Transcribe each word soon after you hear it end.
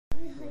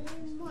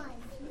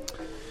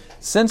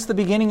Since the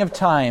beginning of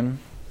time,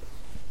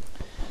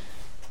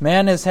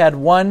 man has had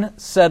one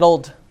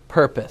settled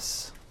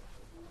purpose.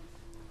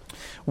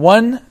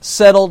 One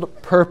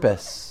settled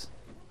purpose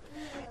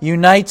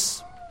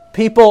unites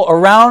people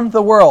around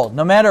the world,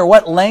 no matter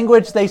what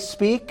language they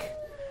speak,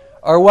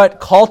 or what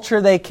culture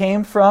they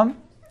came from,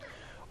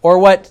 or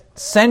what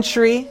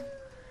century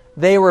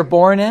they were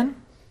born in.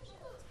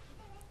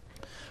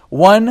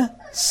 One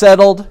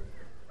settled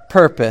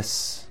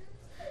purpose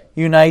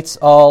unites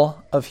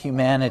all of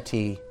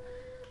humanity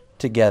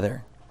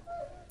together.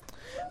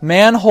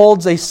 Man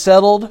holds a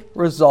settled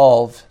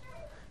resolve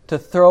to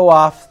throw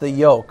off the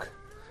yoke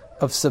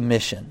of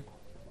submission.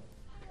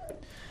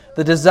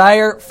 The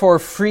desire for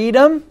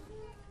freedom,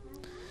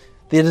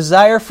 the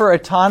desire for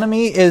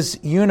autonomy is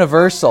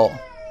universal.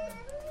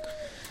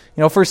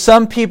 You know, for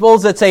some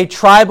peoples it's a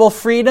tribal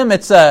freedom.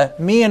 It's a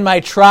me and my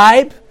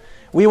tribe.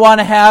 We want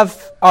to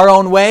have our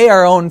own way,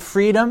 our own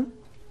freedom.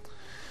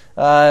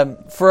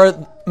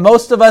 For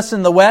most of us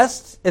in the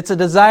West, it's a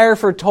desire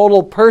for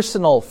total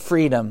personal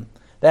freedom.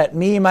 That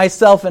me,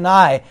 myself, and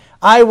I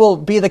will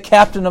be the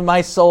captain of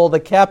my soul, the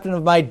captain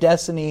of my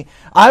destiny.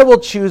 I will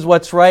choose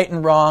what's right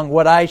and wrong,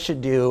 what I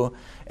should do,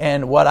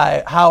 and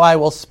how I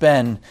will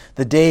spend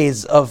the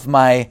days of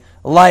my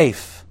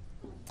life.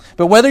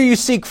 But whether you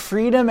seek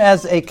freedom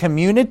as a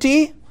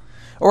community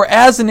or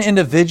as an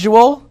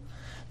individual,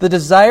 the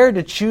desire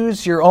to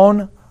choose your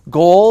own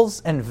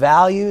goals and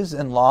values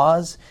and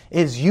laws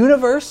is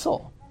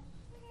universal.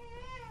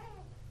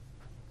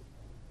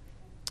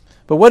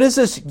 But what is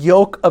this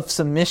yoke of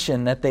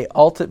submission that they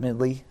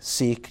ultimately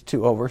seek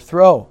to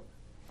overthrow?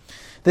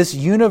 This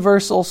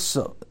universal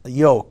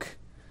yoke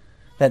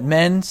that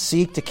men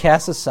seek to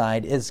cast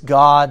aside is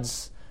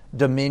God's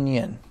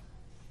dominion.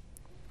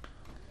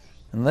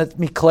 And let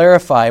me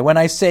clarify. When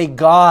I say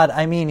God,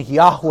 I mean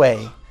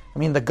Yahweh. I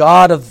mean the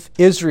God of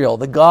Israel,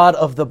 the God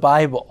of the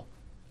Bible.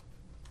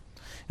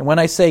 And when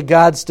I say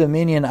God's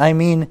dominion, I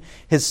mean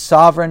His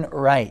sovereign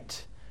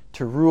right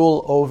to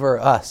rule over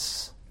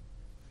us,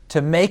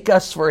 to make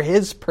us for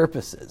His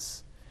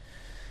purposes,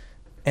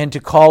 and to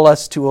call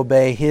us to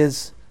obey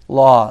His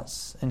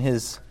laws and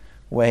His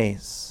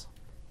ways.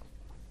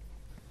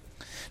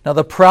 Now,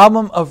 the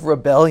problem of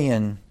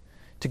rebellion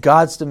to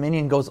God's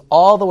dominion goes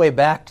all the way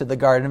back to the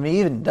Garden of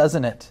Eden,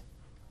 doesn't it?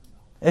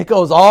 It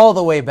goes all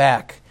the way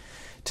back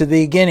to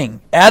the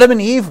beginning. Adam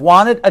and Eve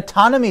wanted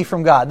autonomy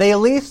from God. They at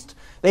least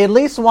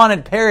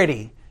wanted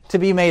parity, to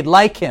be made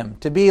like Him,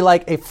 to be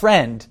like a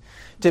friend,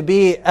 to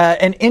be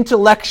an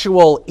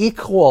intellectual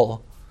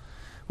equal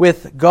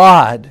with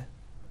God.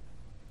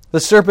 The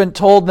serpent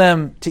told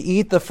them to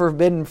eat the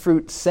forbidden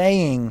fruit,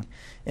 saying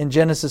in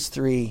Genesis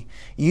 3,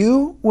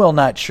 "You will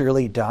not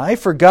surely die,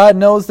 for God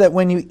knows that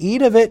when you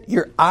eat of it,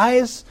 your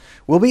eyes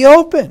will be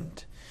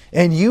opened,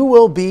 and you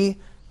will be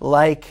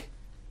like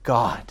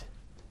God."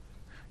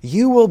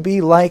 You will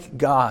be like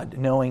God,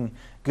 knowing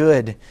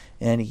good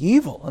and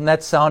evil. And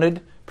that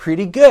sounded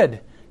pretty good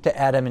to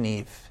Adam and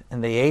Eve.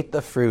 And they ate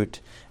the fruit.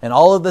 And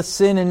all of the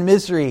sin and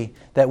misery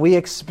that we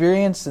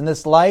experience in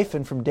this life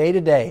and from day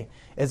to day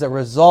is a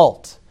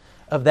result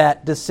of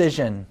that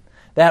decision.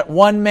 That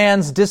one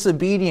man's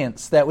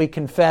disobedience that we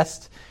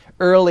confessed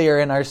earlier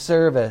in our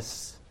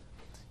service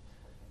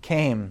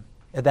came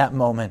at that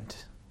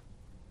moment.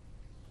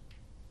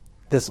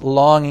 This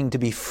longing to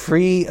be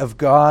free of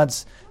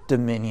God's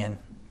dominion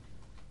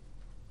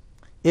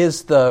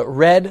is the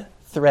red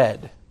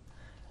thread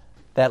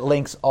that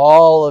links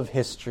all of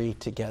history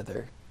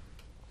together.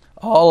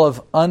 All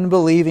of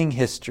unbelieving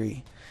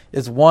history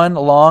is one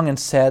long and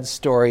sad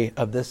story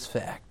of this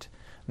fact.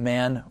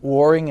 Man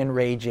warring and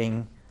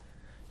raging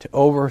to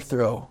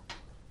overthrow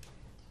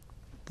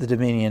the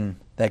dominion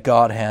that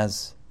God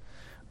has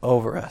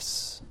over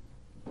us.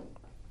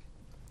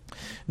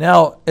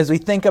 Now, as we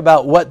think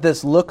about what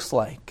this looks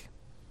like,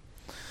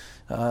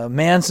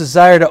 man's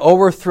desire to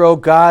overthrow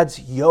God's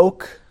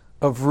yoke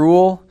of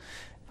rule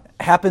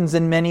happens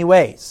in many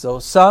ways. So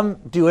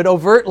some do it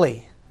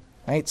overtly,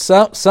 right?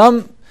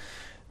 Some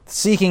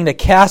seeking to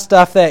cast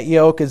off that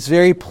yoke is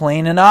very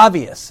plain and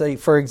obvious. So,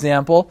 for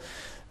example,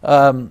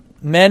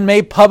 men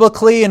may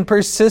publicly and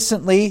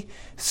persistently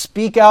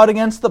speak out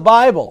against the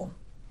Bible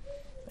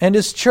and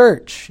His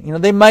church. You know,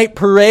 they might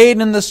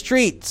parade in the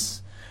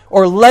streets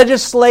or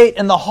legislate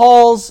in the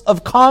halls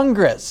of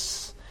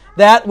Congress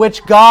that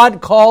which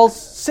God calls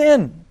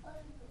sin.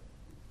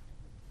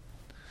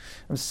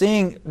 I'm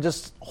seeing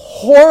just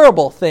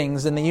horrible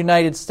things in the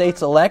United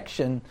States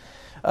election.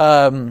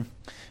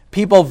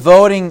 People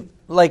voting,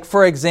 like,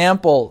 for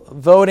example,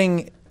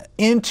 voting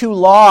into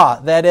law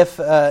that if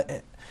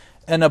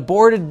an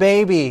aborted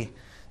baby,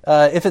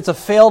 if it's a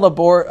failed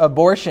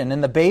abortion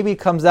and the baby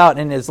comes out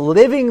and is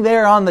living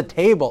there on the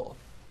table,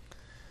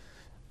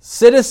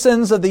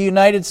 citizens of the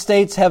United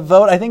States have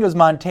voted, I think it was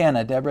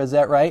Montana, Deborah, is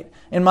that right?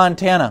 In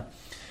Montana,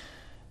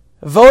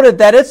 voted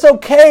that it's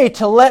okay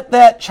to let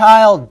that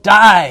child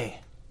die,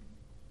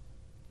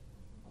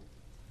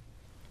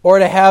 or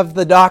to have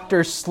the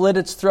doctor slit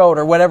its throat,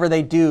 or whatever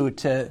they do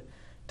to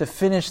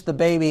finish the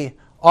baby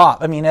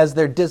off.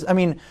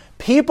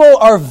 People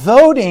are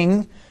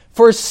voting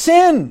for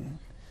sin,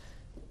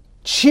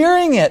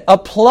 cheering it,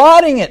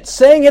 applauding it,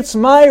 saying it's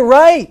my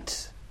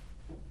right.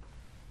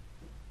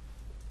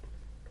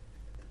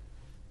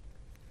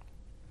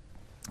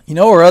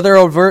 Or other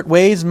overt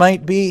ways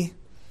might be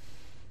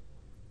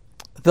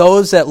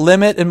those that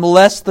limit and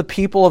molest the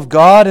people of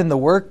God in the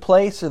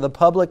workplace or the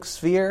public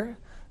sphere.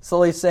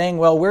 Slowly saying,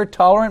 well, we're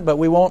tolerant, but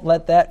we won't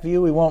let that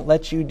view. We won't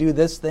let you do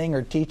this thing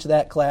or teach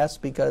that class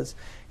because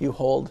you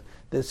hold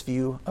this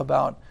view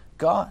about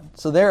God.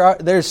 So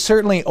there's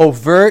certainly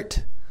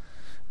overt,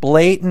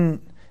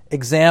 blatant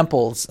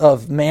examples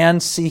of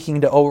man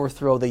seeking to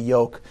overthrow the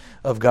yoke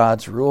of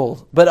God's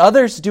rule. But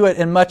others do it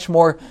in much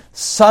more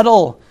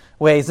subtle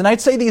ways. And I'd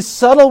say these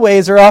subtle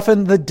ways are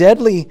often the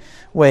deadly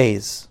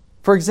ways.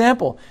 For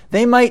example,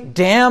 they might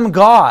damn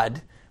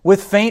God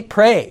with faint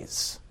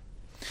praise,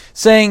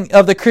 saying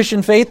of the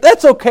Christian faith,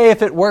 that's okay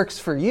if it works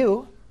for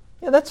you.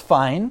 Yeah, that's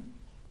fine.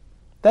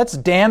 That's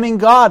damning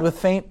God with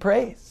faint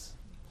praise.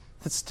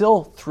 It's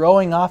still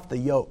throwing off the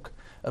yoke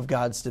of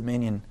God's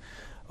dominion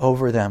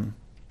over them.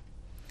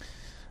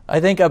 I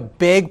think a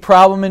big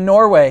problem in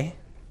Norway,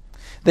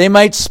 they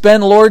might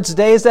spend Lord's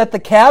days at the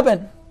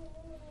cabin,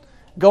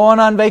 going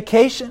on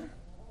vacation,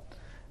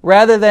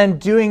 rather than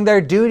doing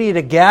their duty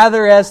to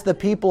gather as the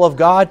people of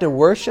God to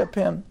worship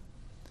Him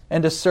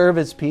and to serve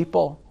His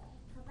people.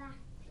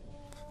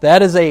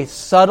 That is a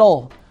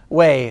subtle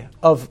way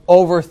of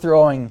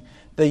overthrowing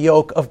the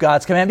yoke of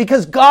God's command,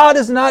 because God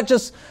is not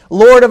just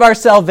Lord of our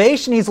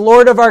salvation, He's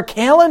Lord of our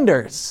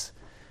calendars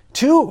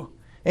too.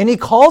 And He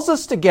calls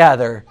us to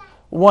gather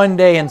one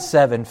day in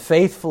 7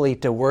 faithfully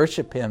to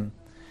worship Him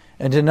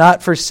and to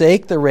not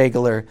forsake the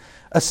regular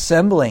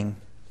assembling.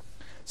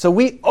 So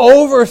we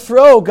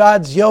overthrow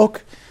God's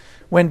yoke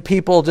when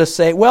people just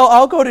say, well,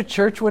 I'll go to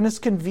church when it's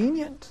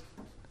convenient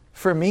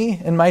for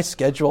me and my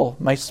schedule,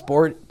 my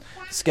sport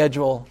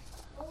schedule,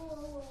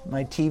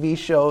 my TV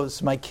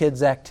shows, my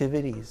kids'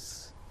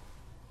 activities.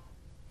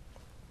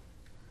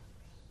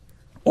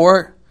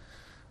 Or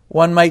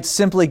one might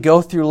simply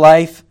go through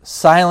life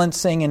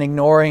silencing and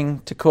ignoring,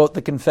 to quote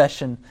the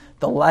confession,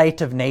 the light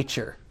of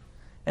nature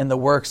and the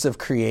works of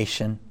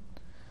creation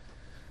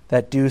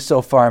that do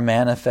so far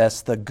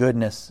manifest the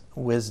goodness,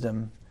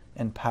 wisdom,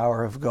 and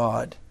power of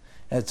God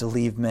as to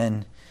leave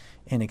men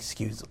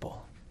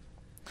inexcusable.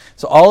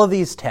 So all of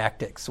these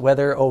tactics,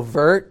 whether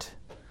overt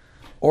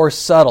or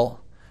subtle,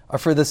 are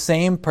for the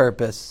same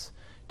purpose: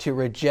 to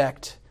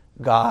reject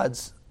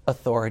God's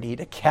authority,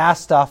 to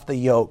cast off the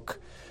yoke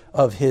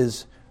of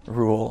His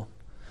rule.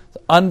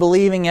 So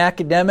unbelieving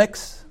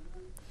academics,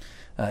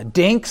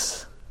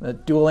 dinks,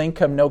 dual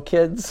income, no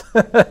kids,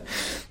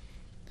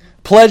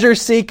 pleasure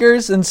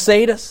seekers and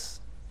sadists,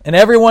 and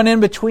everyone in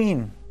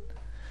between,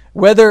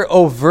 whether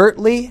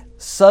overtly,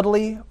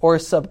 subtly, or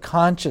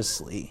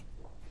subconsciously,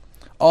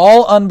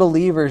 all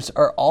unbelievers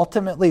are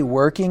ultimately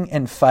working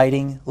and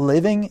fighting,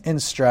 living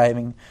and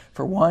striving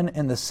for one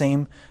and the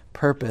same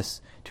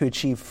purpose: to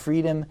achieve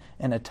freedom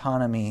and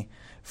autonomy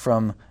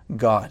from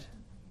God.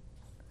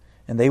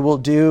 And they will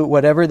do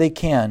whatever they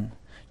can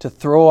to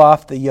throw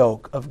off the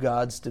yoke of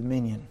God's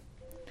dominion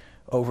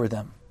over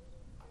them.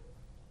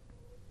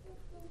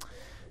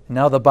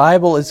 Now, the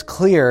Bible is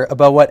clear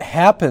about what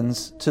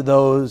happens to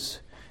those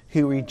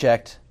who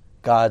reject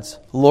God's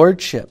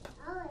lordship.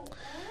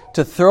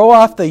 To throw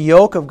off the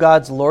yoke of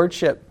God's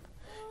lordship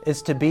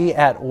is to be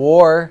at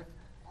war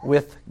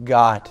with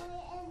God.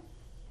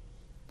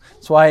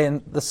 That's why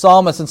the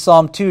psalmist in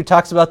Psalm 2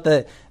 talks about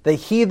the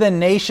heathen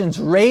nations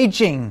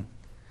raging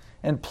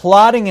and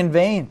plotting in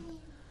vain.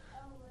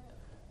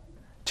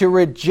 To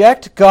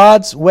reject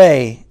God's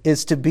way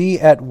is to be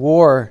at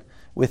war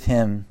with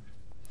Him.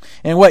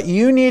 And what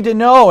you need to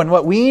know, and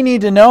what we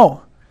need to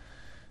know,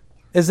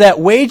 is that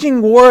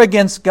waging war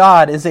against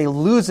God is a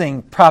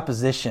losing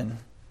proposition.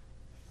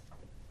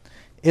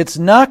 It's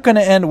not going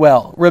to end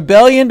well.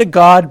 Rebellion to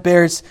God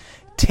bears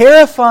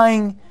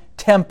terrifying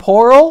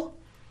temporal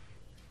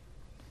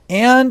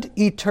and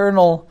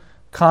eternal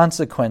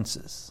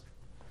consequences.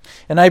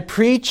 And I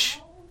preach,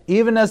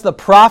 even as the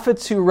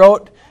prophets who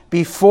wrote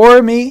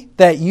before me,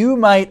 that you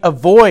might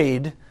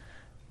avoid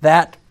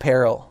that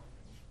peril.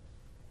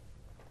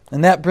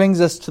 And that brings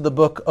us to the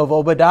book of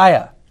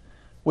Obadiah,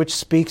 which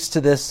speaks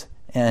to this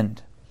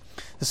end.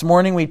 This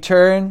morning we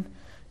turn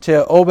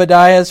to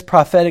Obadiah's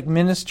prophetic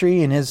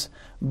ministry in his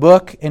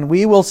book, and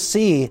we will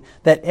see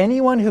that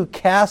anyone who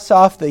casts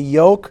off the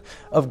yoke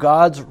of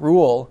God's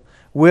rule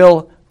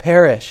will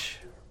perish.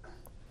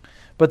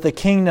 But the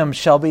kingdom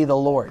shall be the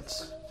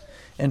Lord's,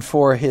 and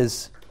for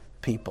His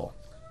people.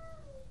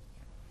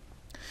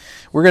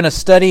 We're going to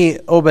study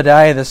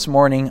Obadiah this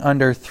morning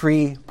under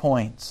 3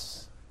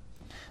 points.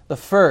 The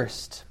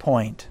first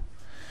point: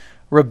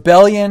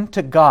 rebellion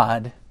to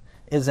God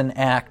is an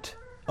act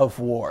of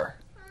war.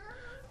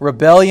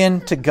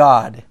 Rebellion to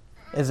God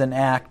is an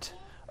act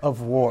of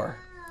war.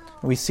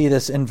 We see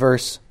this in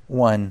verse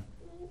 1.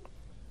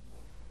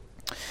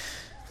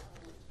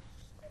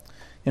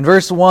 In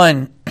verse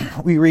 1,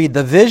 we read,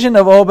 "The vision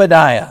of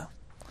Obadiah,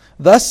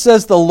 Thus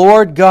says the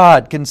Lord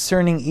God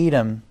concerning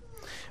Edom,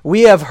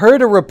 we have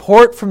heard a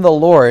report from the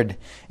Lord,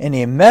 and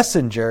a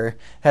messenger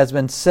has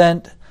been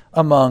sent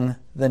among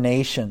the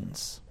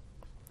nations.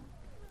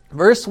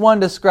 Verse 1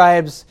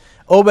 describes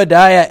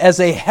Obadiah as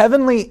a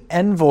heavenly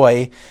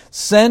envoy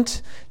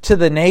sent to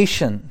the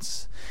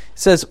nations. It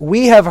says,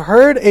 we have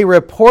heard a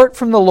report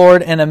from the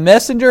Lord, and a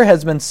messenger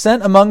has been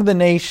sent among the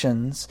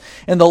nations.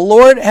 And the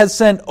Lord has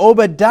sent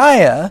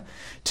Obadiah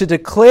to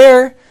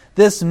declare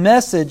this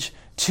message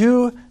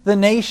to the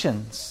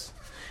nations.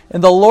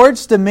 And the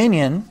Lord's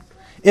dominion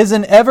is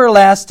an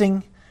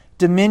everlasting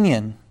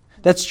dominion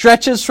that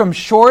stretches from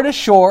shore to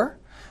shore,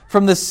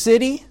 from this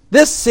city,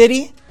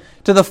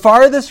 to the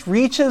farthest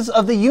reaches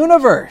of the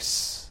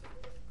universe,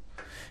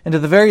 and to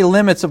the very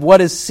limits of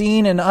what is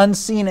seen and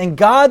unseen. And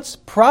God's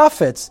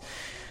prophets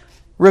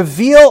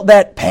reveal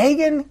that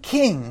pagan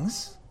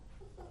kings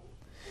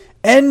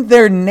and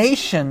their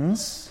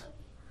nations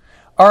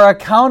are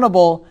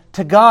accountable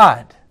to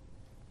God.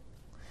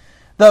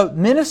 The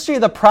ministry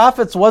of the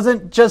prophets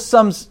wasn't just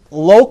some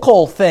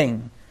local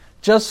thing,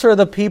 just for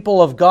the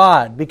people of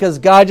God, because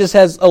God just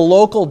has a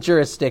local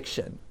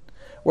jurisdiction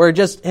where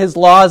just His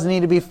laws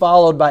need to be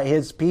followed by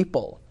His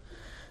people.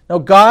 No,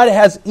 God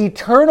has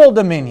eternal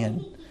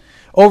dominion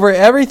over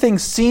everything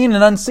seen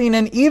and unseen,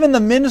 and even the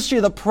ministry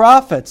of the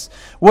prophets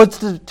was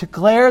to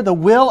declare the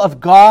will of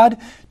God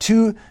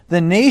to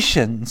the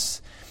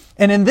nations.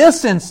 And in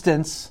this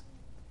instance,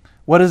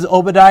 what is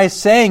Obadiah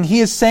saying?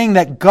 He is saying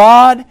that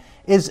God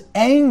is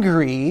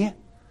angry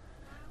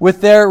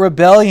with their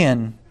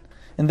rebellion,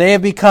 and they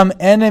have become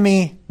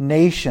enemy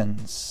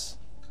nations.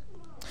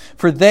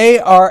 For they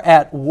are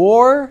at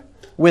war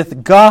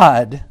with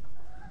God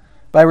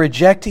by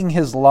rejecting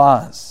His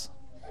laws.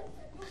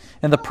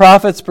 And the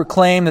prophets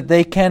proclaim that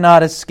they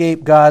cannot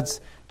escape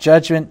God's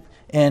judgment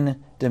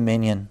and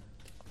dominion.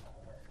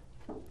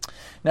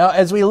 Now,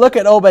 as we look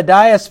at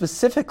Obadiah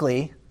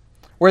specifically,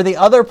 where the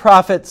other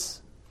prophets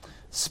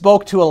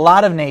spoke to a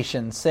lot of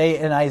nations, say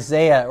in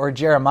Isaiah or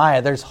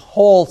Jeremiah, there's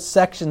whole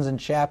sections and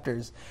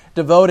chapters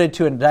devoted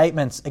to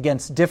indictments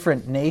against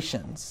different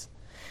nations.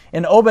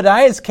 In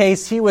Obadiah's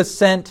case, he was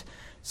sent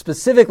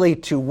specifically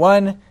to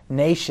one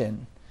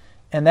nation,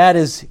 and that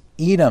is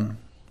Edom.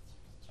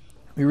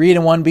 We read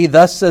in 1b,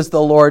 thus says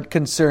the Lord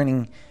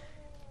concerning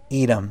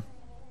Edom.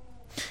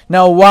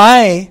 Now,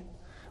 why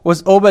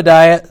was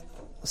Obadiah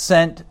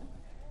sent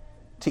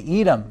to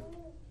Edom?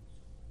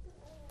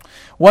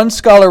 One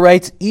scholar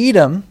writes,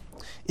 Edom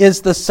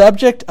is the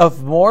subject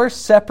of more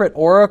separate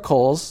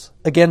oracles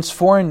against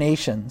foreign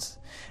nations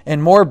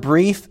and more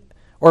brief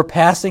or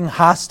passing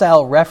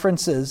hostile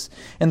references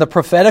in the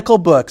prophetical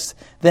books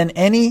than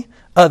any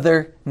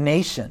other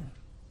nation.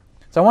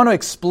 So I want to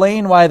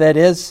explain why that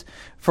is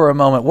for a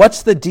moment.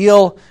 What's the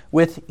deal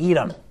with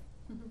Edom?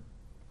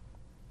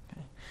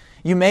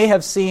 You may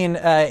have seen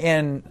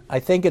in, I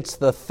think it's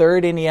the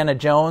third Indiana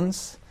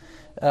Jones,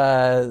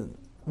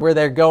 where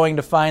they're going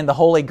to find the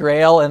Holy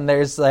Grail, and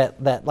there's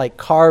that like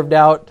carved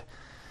out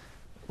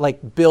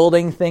like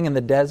building thing in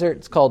the desert.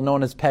 It's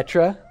known as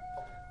Petra.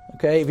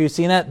 Okay, have you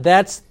seen that?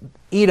 That's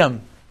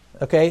Edom.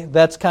 Okay,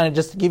 that's kind of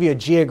just to give you a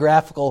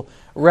geographical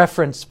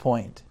reference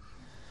point.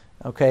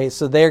 Okay,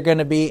 so they're going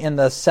to be in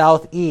the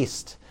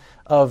southeast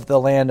of the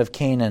land of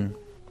Canaan,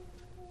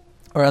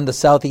 or on the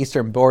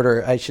southeastern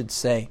border, I should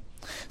say.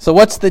 So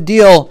what's the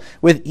deal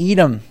with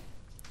Edom?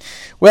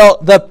 Well,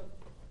 the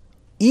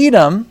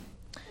Edom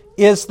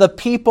is the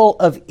people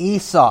of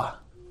Esau.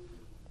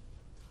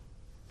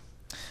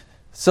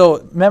 So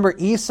remember,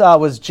 Esau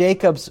was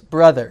Jacob's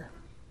brother.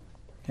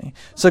 Okay.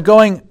 So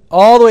going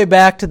all the way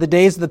back to the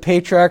days of the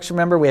patriarchs,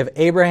 remember we have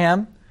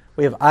Abraham,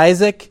 we have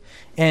Isaac,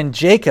 and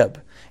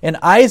Jacob. And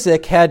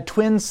Isaac had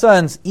twin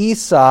sons,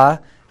 Esau,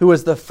 who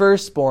was the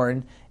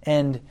firstborn,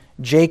 and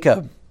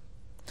Jacob.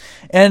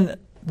 And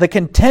the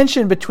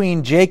contention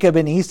between Jacob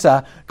and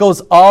Esau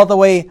goes all the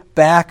way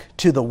back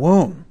to the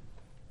womb.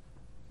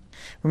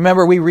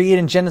 Remember, we read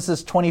in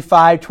Genesis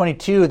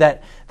 25:22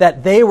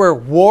 that they were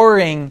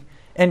warring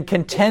and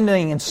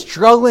contending and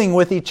struggling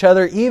with each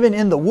other even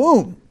in the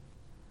womb.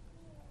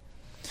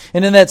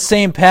 And in that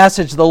same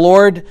passage, the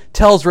Lord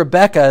tells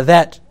Rebekah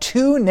that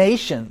two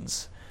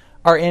nations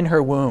are in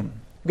her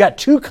womb. We've got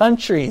two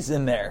countries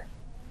in there.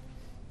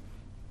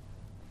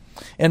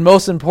 And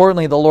most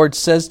importantly, the Lord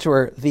says to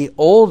her, the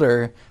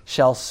older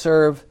shall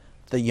serve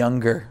the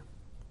younger.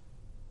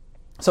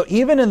 So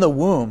even in the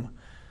womb,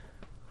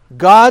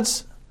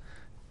 God's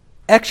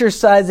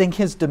exercising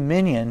His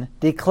dominion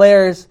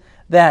declares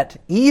that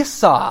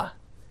Esau,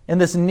 and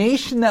this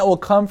nation that will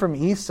come from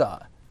Esau,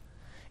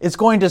 is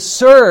going to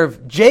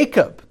serve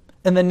Jacob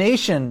and the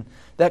nation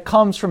that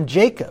comes from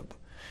Jacob,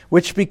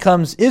 which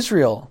becomes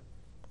Israel.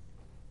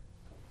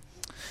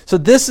 So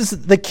this is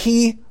the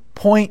key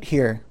point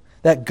here,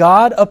 that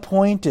God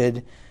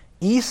appointed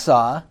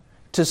Esau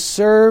to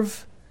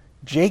serve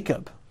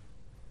Jacob.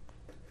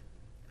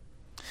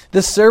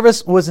 This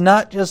service was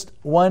not just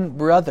one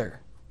brother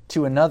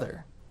to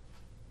another.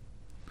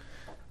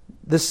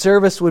 The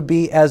service would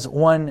be as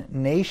one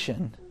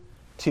nation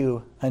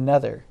to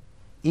another.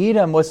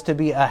 Edom was to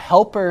be a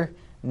helper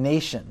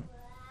nation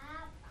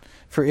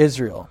for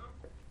Israel.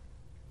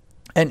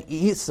 And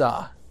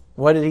Esau,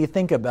 what did he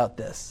think about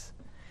this?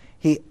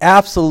 He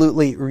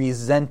absolutely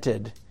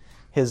resented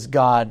his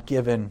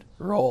God-given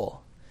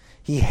role.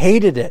 He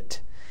hated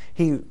it.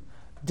 He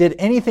did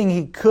anything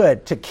he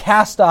could to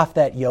cast off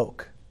that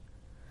yoke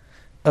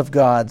of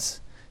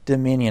God's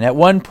dominion. At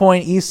one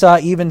point, Esau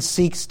even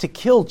seeks to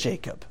kill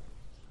Jacob,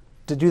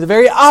 to do the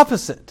very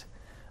opposite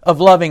of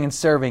loving and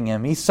serving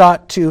him. He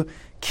sought to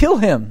kill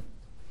him.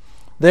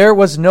 There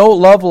was no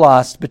love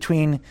lost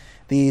between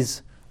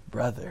these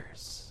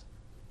brothers.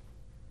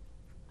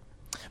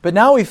 But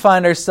now we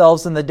find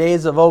ourselves in the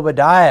days of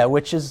Obadiah,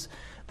 which is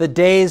the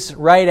days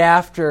right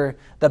after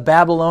the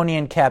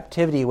Babylonian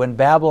captivity, when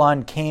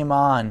Babylon came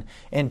on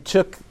and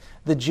took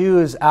the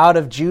Jews out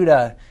of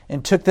Judah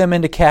and took them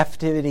into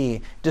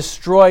captivity,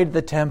 destroyed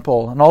the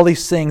temple, and all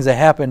these things that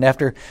happened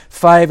after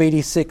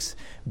 586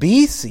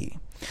 BC.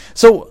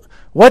 So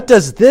what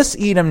does this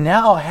Edom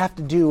now have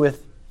to do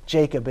with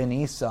Jacob and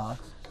Esau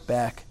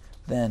back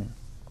then?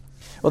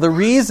 Well, the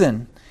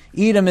reason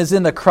Edom is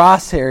in the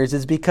crosshairs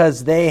is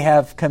because they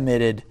have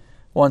committed,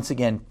 once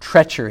again,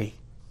 treachery.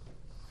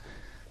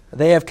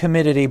 They have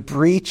committed a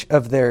breach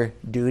of their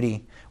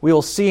duty. We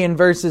will see in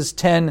verses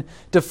 10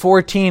 to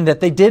 14 that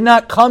they did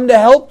not come to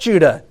help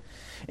Judah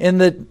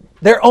in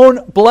their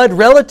own blood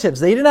relatives.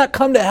 They did not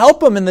come to help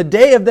them in the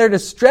day of their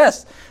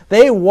distress.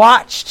 They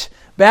watched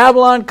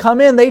Babylon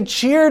come in. They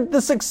cheered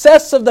the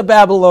success of the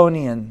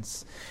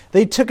Babylonians.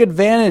 They took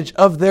advantage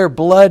of their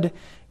blood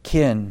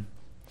kin.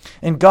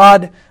 And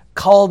God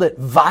called it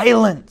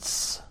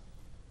violence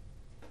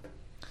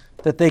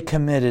that they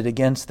committed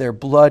against their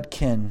blood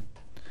kin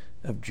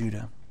of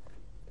Judah.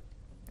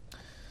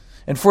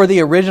 And for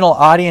the original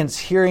audience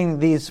hearing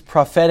these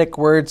prophetic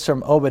words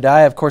from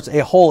Obadiah, of course,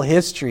 a whole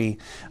history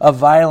of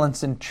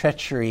violence and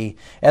treachery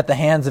at the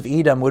hands of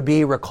Edom would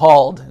be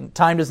recalled. And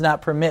time does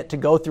not permit to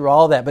go through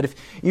all that. But if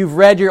you've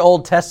read your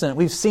Old Testament,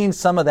 we've seen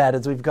some of that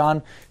as we've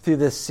gone through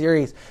this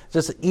series.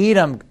 Just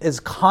Edom is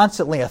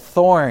constantly a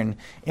thorn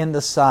in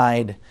the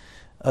side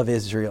of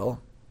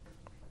Israel.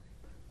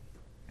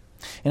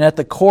 And at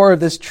the core of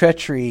this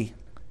treachery,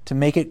 to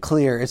make it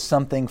clear, is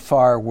something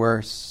far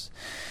worse.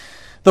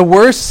 The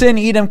worst sin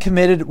Edom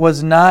committed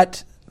was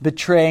not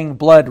betraying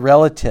blood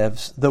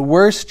relatives. The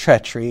worst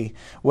treachery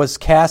was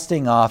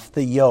casting off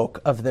the yoke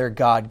of their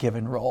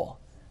God-given role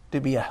to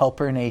be a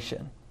helper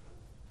nation.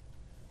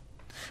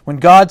 When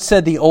God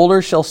said the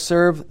older shall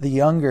serve the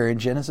younger in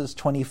Genesis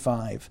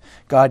 25,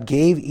 God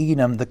gave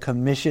Edom the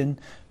commission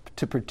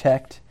to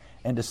protect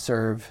and to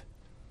serve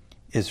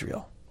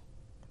Israel.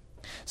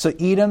 So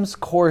Edom's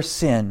core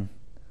sin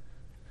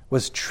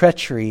was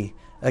treachery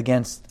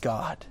against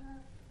God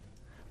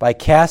by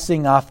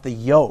casting off the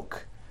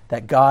yoke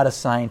that God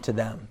assigned to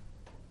them.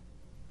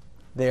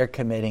 They are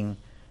committing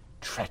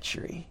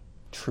treachery,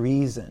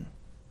 treason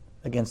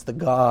against the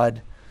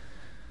God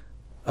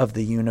of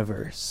the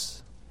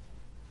universe.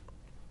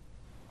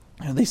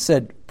 And they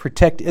said,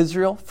 protect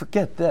Israel?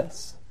 Forget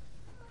this.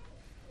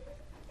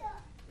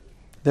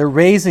 They're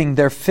raising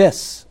their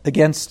fists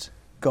against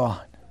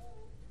God.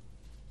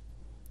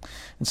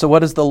 And so what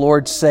does the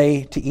Lord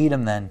say to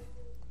Edom then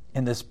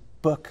in this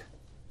book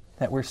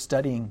that we're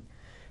studying?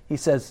 He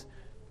says,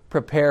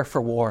 prepare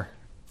for war.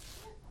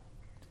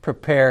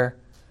 Prepare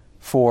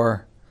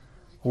for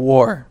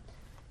war.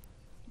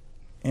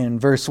 In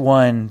verse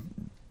 1d,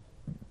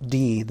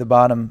 the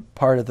bottom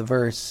part of the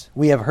verse,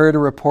 we have heard a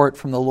report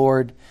from the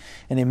Lord,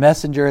 and a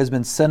messenger has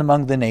been sent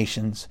among the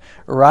nations.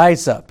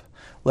 Rise up,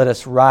 let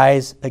us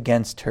rise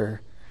against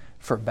her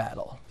for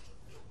battle.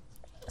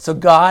 So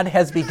God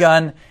has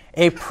begun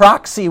a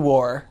proxy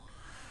war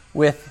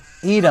with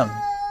Edom.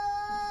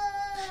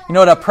 You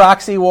know what a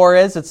proxy war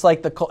is? It's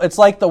like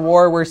the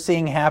war we're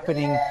seeing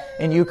happening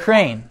in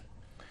Ukraine,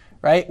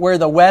 right? Where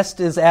the West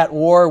is at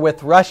war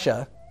with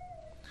Russia,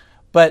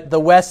 but the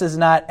West is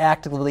not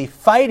actively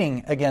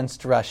fighting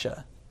against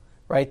Russia,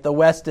 right? The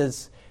West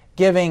is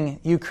giving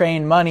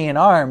Ukraine money and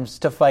arms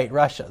to fight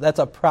Russia. That's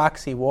a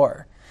proxy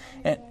war.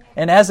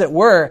 And as it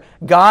were,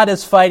 God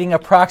is fighting a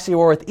proxy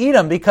war with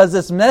Edom because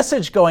this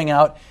message going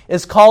out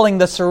is calling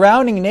the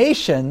surrounding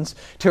nations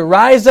to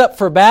rise up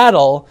for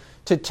battle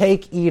to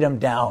take Edom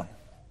down.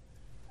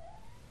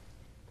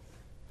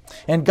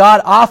 And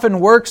God often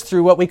works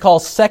through what we call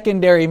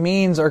secondary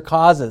means or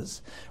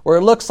causes, where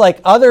it looks like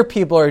other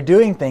people are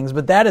doing things,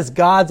 but that is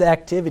God's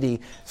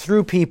activity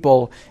through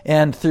people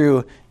and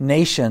through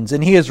nations.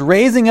 And He is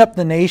raising up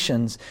the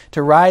nations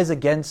to rise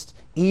against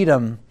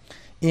Edom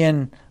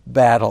in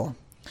battle.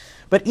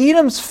 But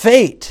Edom's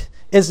fate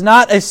is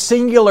not a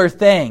singular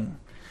thing.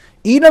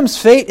 Edom's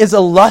fate is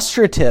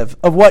illustrative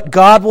of what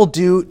God will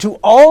do to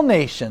all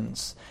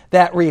nations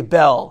that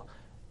rebel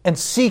and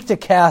seek to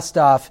cast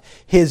off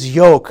His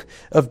yoke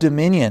of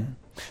dominion.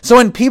 So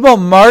when people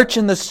march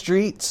in the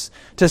streets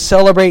to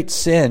celebrate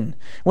sin,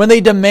 when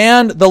they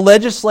demand the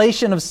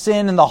legislation of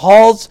sin in the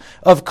halls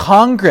of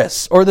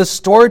Congress or the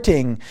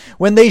Storting,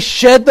 when they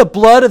shed the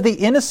blood of the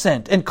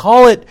innocent and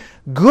call it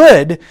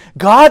good,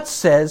 God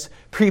says,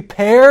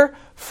 prepare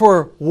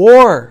for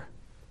war.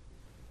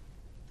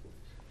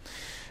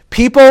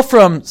 People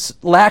from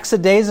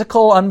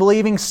lackadaisical,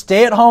 unbelieving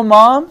stay-at-home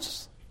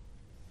moms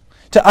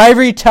to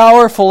ivory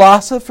tower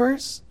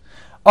philosophers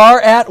are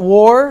at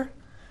war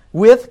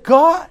with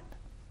God.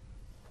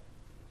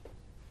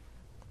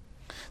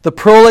 The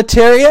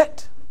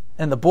proletariat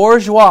and the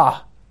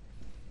bourgeois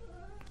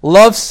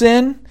love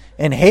sin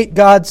and hate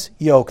God's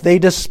yoke. They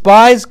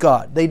despise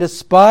God. They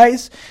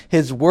despise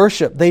His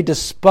worship. They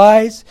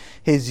despise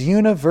His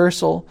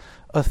universal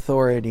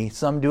authority.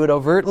 Some do it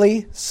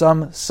overtly,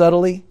 some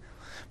subtly.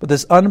 But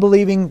this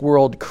unbelieving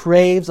world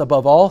craves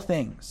above all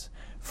things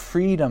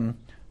freedom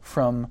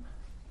from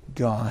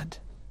God.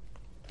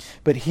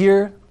 But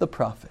hear the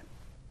prophet.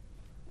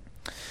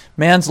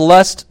 Man's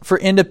lust for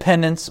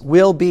independence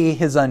will be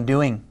his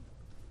undoing.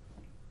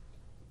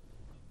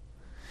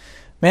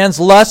 Man's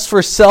lust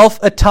for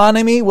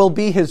self-autonomy will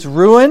be his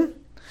ruin.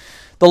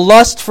 The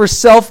lust for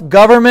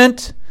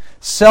self-government,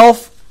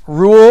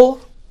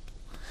 self-rule,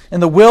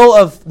 and the will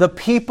of the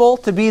people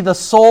to be the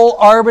sole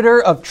arbiter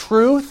of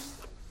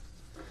truth,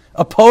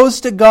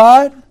 opposed to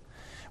God,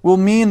 will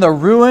mean the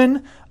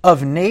ruin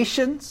of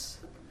nations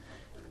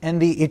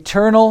and the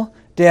eternal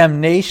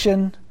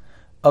damnation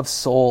of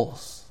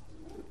souls.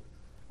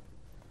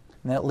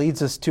 And that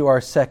leads us to our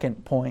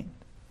second point.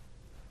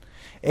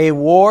 A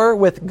war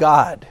with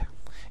God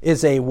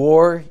is a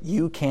war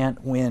you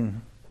can't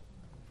win.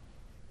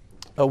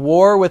 A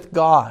war with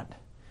God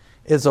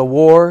is a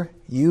war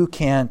you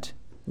can't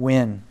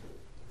win.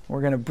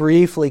 We're going to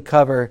briefly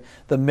cover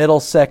the middle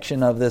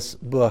section of this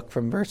book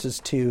from verses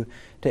 2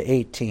 to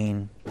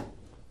 18.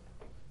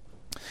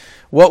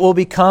 What will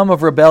become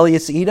of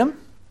rebellious Edom?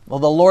 Well,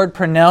 the Lord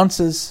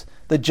pronounces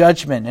the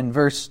judgment in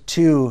verse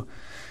 2.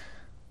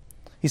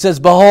 He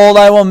says, "Behold,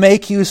 I will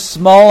make you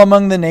small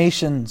among the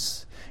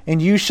nations, and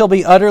you shall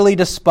be utterly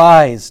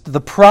despised. The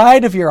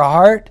pride of your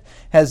heart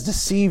has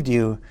deceived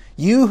you,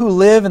 you who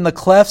live in the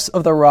clefts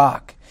of the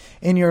rock,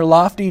 in your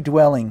lofty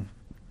dwelling,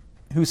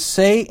 who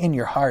say in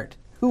your heart,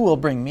 who will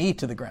bring me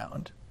to the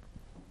ground?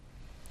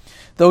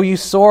 Though you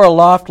soar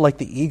aloft like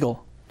the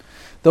eagle,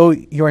 though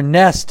your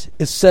nest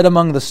is set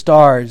among the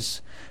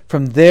stars,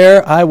 from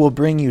there I will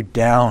bring you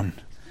down,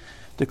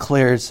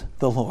 declares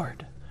the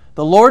Lord."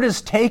 The Lord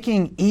is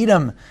taking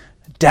Edom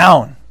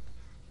down.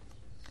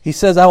 He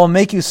says, "I will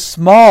make you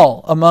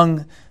small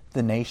among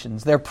the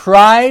nations." Their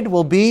pride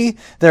will be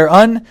their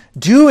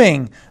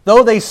undoing.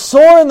 Though they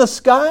soar in the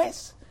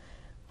skies,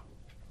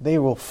 they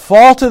will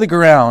fall to the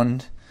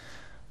ground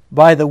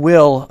by the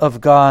will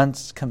of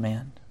God's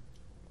command.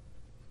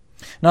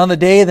 And on the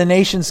day the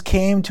nations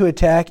came to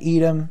attack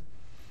Edom,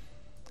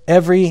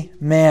 every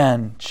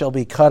man shall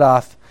be cut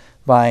off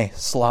by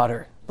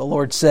slaughter. The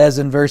Lord says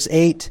in verse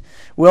 8,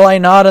 "Will I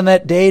not on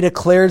that day,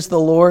 declares the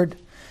Lord,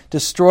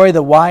 destroy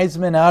the wise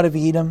men out of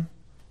Edom,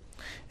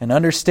 and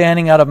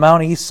understanding out of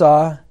Mount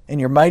Esau, and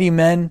your mighty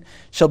men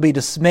shall be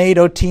dismayed,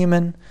 O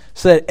Teman,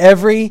 so that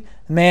every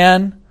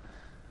man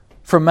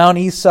from Mount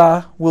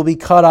Esau will be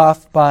cut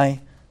off by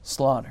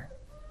slaughter."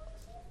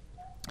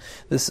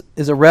 This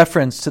is a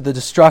reference to the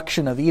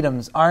destruction of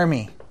Edom's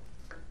army.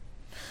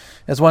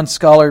 As one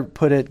scholar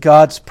put it,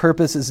 God's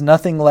purpose is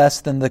nothing less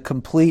than the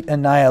complete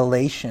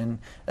annihilation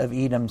of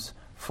Edom's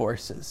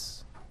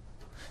forces.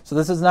 So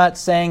this is not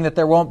saying that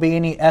there won't be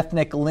any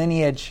ethnic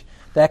lineage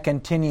that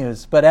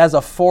continues, but as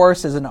a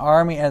force, as an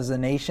army, as a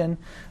nation,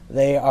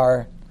 they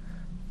are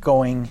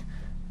going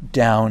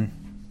down.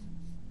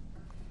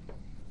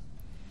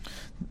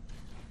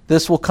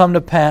 This will come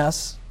to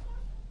pass,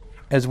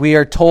 as we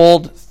are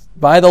told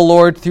by the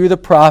Lord through the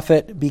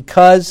prophet,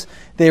 because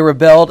they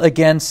rebelled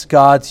against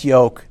God's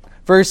yoke.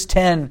 Verse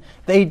 10,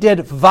 they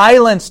did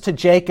violence to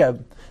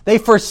Jacob. They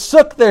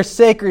forsook their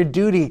sacred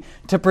duty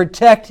to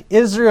protect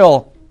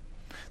Israel.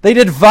 They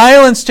did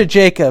violence to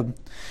Jacob.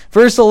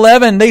 Verse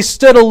 11, they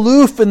stood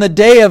aloof in the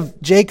day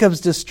of Jacob's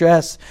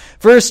distress.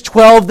 Verse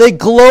 12, they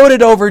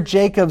gloated over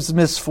Jacob's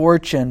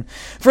misfortune.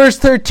 Verse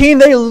 13,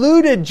 they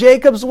looted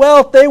Jacob's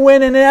wealth. They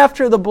went in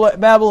after the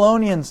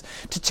Babylonians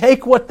to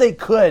take what they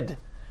could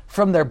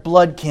from their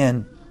blood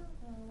kin.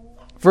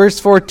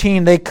 Verse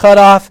 14, they cut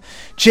off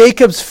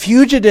Jacob's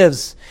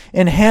fugitives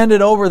and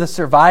handed over the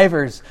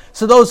survivors.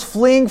 So those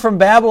fleeing from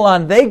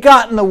Babylon, they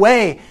got in the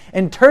way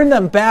and turned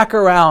them back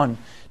around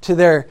to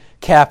their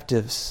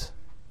captives,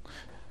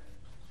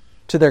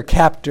 to their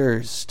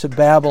captors, to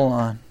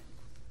Babylon.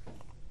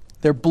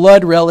 Their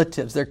blood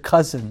relatives, their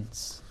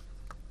cousins.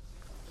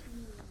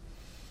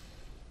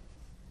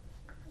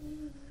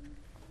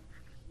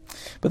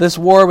 But this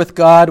war with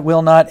God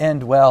will not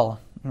end well.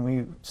 And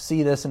we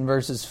see this in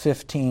verses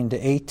 15 to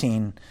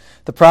 18.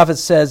 The prophet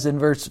says in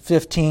verse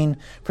 15,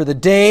 "For the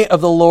day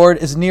of the Lord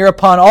is near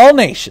upon all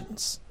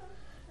nations."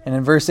 And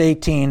in verse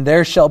 18,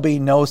 "There shall be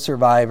no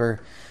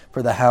survivor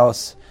for the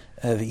house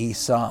of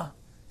Esau."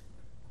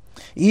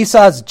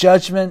 Esau's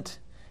judgment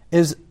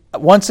is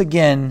once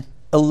again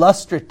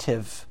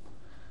illustrative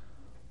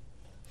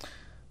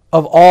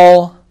of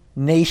all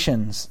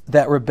nations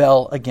that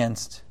rebel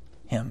against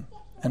him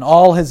and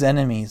all his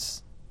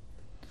enemies.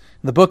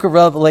 The book of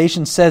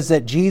Revelation says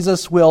that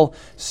Jesus will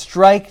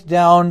strike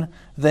down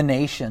the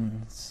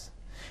nations,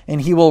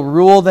 and he will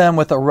rule them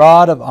with a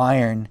rod of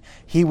iron.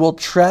 He will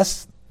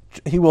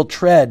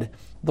tread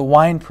the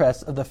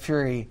winepress of the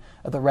fury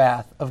of the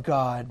wrath of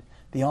God,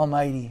 the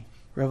Almighty.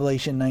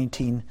 Revelation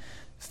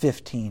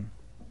 19:15.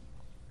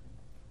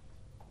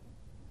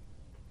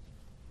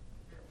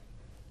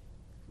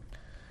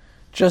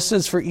 Just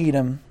as for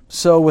Edom,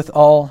 so with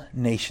all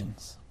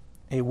nations.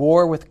 A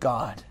war with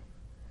God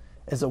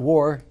is a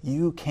war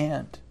you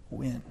can't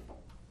win.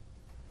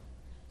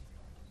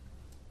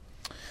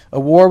 A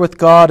war with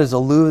God is a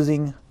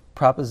losing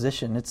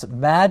proposition. It's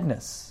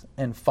madness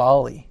and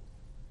folly.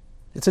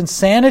 It's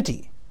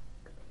insanity.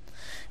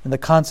 And the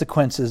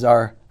consequences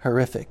are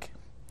horrific.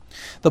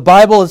 The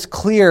Bible is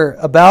clear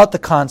about the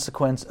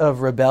consequence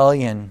of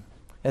rebellion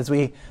as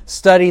we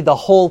study the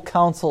whole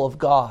counsel of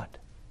God.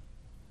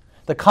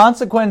 The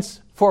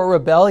consequence for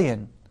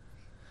rebellion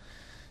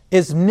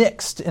is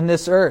mixed in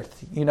this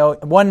earth.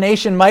 One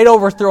nation might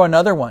overthrow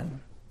another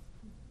one.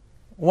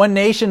 One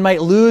nation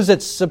might lose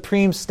its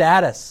supreme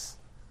status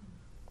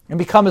and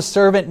become a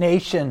servant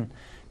nation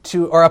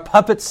or a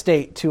puppet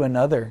state to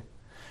another.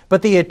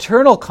 But the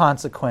eternal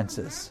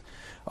consequences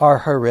are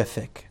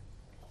horrific.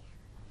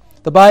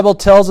 The Bible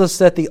tells us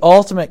that the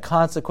ultimate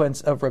consequence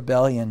of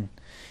rebellion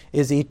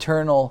is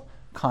eternal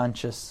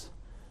conscious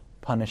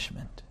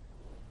punishment.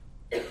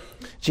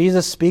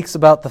 Jesus speaks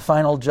about the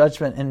final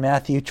judgment in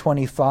Matthew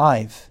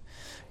 25.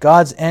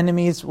 God's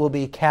enemies will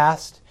be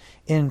cast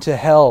into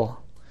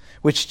hell,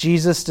 which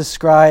Jesus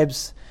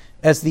describes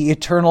as the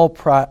eternal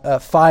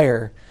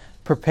fire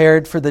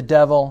prepared for the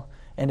devil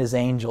and his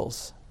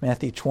angels.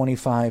 Matthew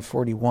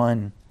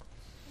 25:41.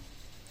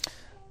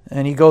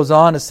 And he goes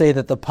on to say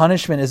that the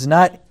punishment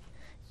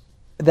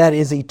that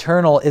is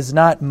eternal is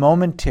not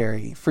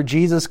momentary. For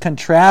Jesus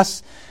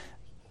contrasts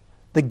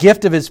the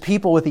gift of his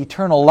people with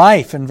eternal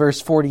life in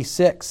verse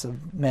 46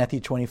 of Matthew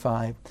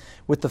 25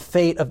 with the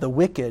fate of the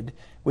wicked,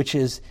 which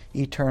is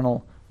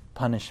eternal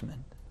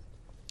punishment.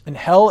 And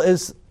hell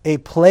is a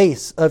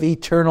place of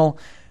eternal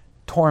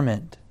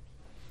torment.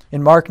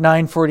 In Mark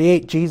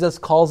 9:48, Jesus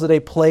calls it a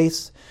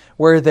place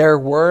where their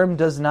worm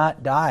does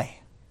not die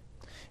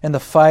and the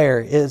fire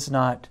is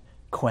not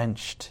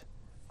quenched.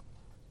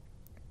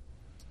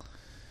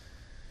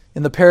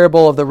 In the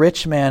parable of the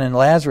rich man and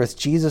Lazarus,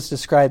 Jesus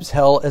describes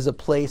hell as a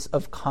place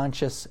of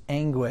conscious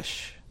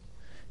anguish.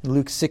 In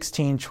Luke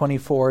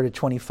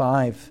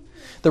 16:24-25,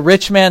 the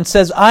rich man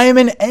says, "I am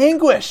in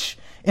anguish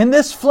in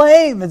this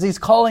flame," as he's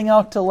calling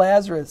out to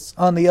Lazarus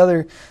on the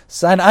other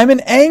side. "I'm in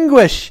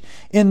anguish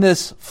in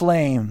this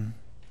flame."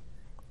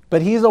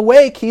 But he's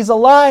awake, he's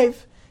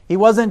alive. He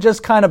wasn't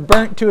just kind of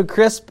burnt to a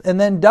crisp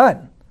and then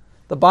done.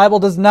 The Bible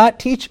does not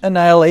teach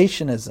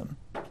annihilationism.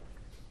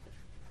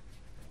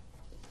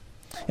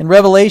 And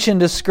Revelation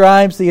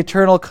describes the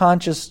eternal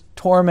conscious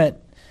torment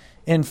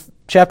in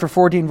chapter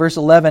 14, verse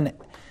 11,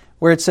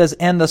 where it says,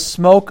 "And the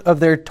smoke of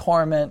their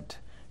torment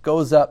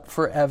goes up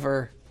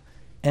forever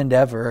and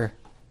ever,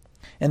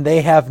 and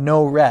they have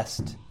no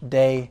rest,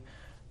 day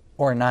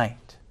or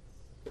night."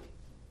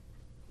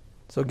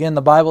 So again,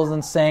 the Bible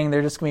isn't saying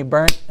they're just going to be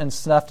burnt and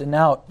snuffed and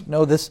out.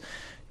 No, this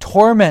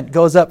torment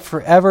goes up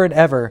forever and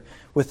ever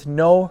with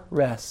no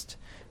rest,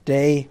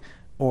 day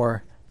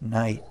or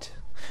night.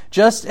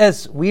 Just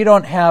as we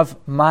don't have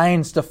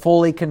minds to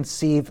fully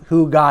conceive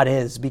who God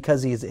is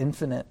because He is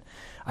infinite,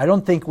 I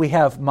don't think we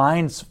have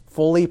minds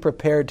fully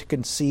prepared to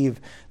conceive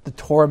the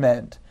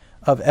torment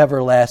of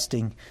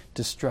everlasting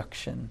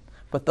destruction.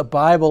 But the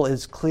Bible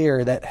is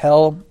clear that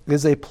hell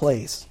is a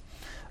place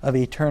of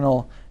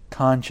eternal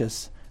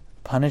conscious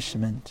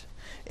punishment.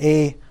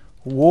 A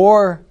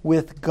war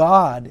with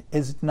God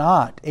is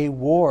not a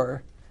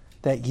war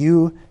that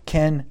you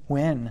can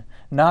win.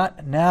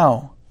 Not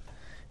now.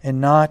 And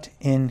not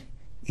in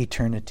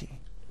eternity.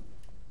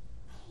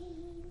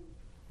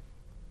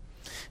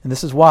 And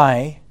this is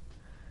why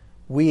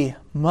we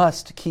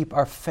must keep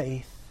our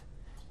faith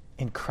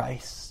in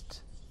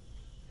Christ,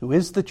 who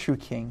is the true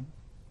King.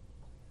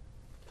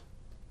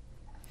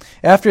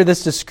 After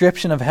this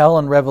description of hell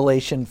in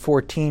Revelation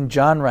 14,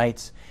 John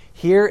writes,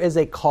 "Here is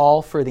a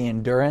call for the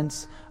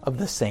endurance of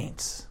the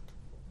saints."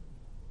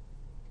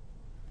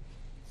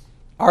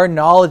 Our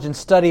knowledge and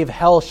study of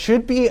hell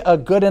should be a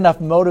good enough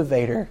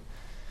motivator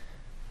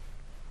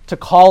to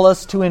call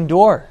us to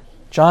endure.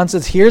 John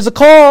says, here's a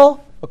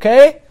call,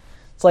 okay?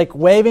 It's like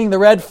waving the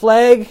red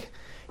flag.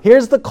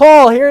 Here's the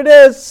call, here it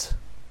is.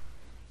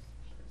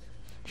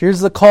 Here's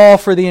the call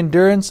for the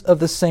endurance of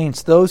the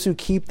saints, those who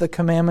keep the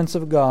commandments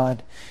of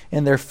God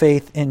in their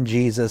faith in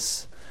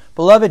Jesus.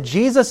 Beloved,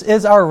 Jesus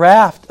is our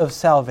raft of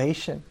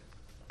salvation.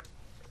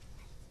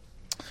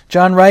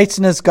 John writes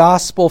in his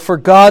gospel, "For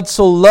God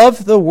so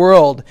loved the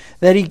world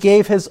that He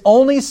gave His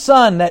only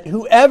Son, that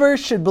whoever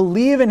should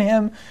believe in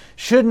Him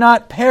should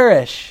not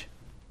perish,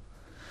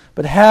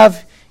 but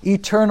have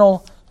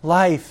eternal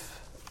life."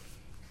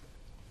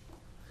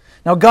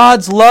 Now,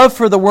 God's love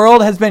for the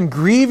world has been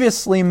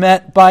grievously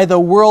met by the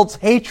world's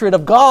hatred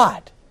of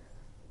God.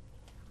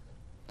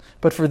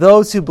 But for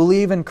those who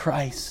believe in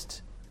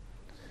Christ,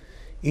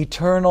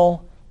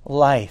 eternal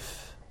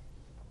life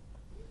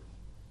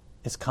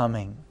is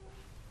coming.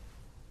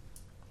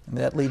 And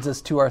that leads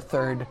us to our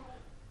third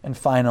and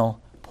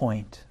final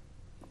point.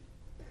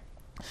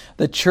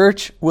 The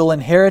church will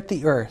inherit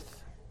the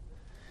earth,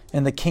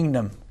 and the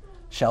kingdom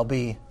shall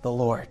be the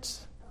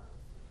Lord's.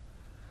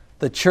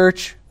 The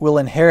church will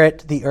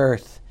inherit the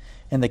earth,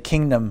 and the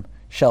kingdom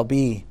shall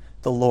be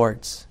the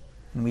Lord's.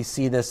 And we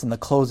see this in the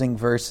closing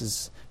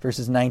verses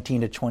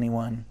 19 to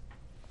 21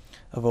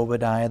 of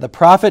Obadiah. The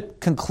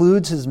prophet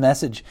concludes his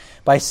message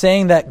by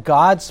saying that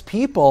God's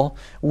people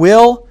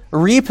will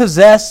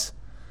repossess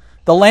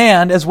the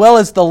land as well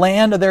as the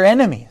land of their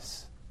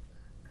enemies.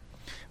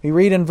 We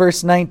read in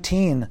verse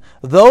 19,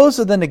 those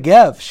of the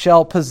Negev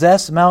shall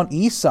possess Mount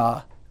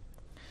Esau.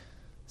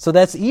 So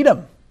that's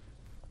Edom.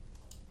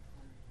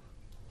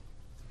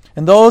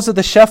 And those of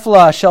the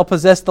Shephelah shall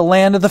possess the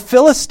land of the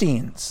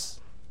Philistines,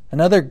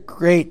 another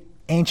great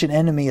ancient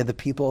enemy of the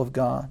people of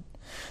God.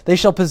 They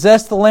shall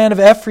possess the land of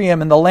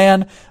Ephraim and the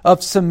land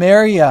of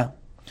Samaria.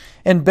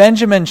 And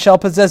Benjamin shall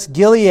possess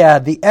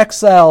Gilead. The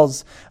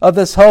exiles of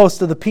this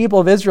host of the people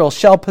of Israel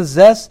shall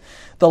possess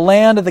the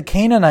land of the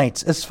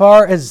Canaanites as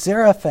far as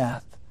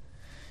Zarephath.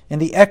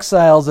 And the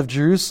exiles of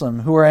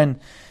Jerusalem who are in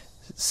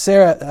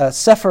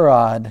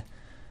Sepharad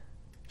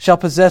shall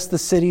possess the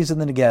cities of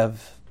the Negev.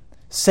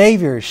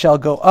 Saviors shall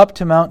go up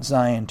to Mount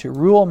Zion to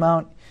rule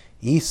Mount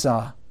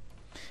Esau,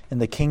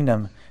 and the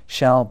kingdom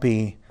shall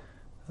be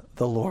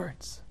the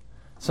Lord's.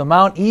 So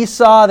Mount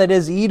Esau, that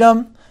is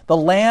Edom, the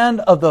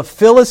land of the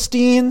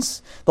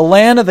Philistines, the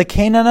land of the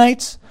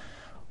Canaanites,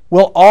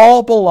 will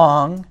all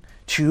belong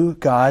to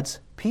God's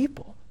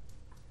people.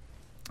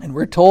 And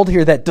we're told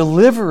here that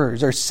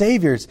deliverers or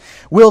saviors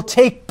will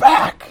take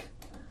back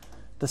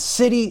the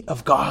city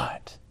of God.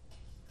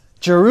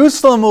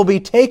 Jerusalem will be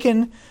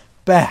taken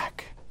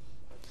back,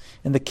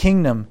 and the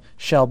kingdom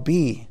shall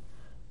be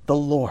the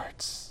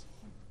Lord's,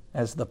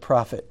 as the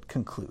prophet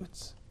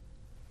concludes.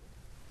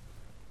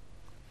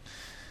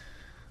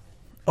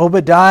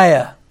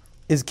 Obadiah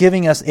is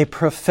giving us a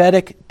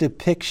prophetic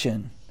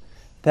depiction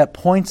that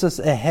points us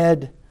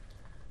ahead,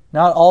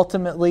 not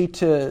ultimately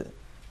to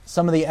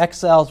some of the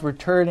exiles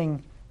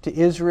returning to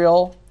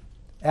Israel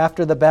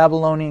after the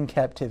Babylonian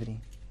captivity,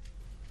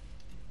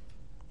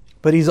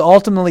 but he's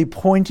ultimately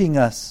pointing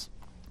us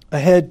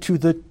ahead to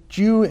the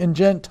Jew and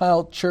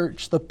Gentile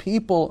church, the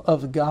people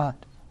of God,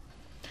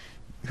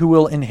 who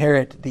will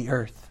inherit the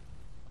earth.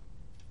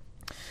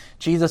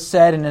 Jesus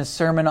said in his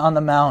Sermon on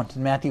the Mount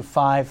in Matthew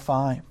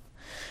 5:5,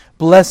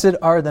 "Blessed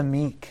are the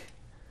meek,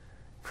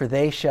 for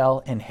they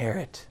shall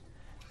inherit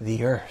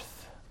the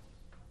earth."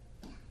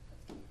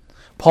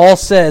 Paul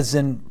says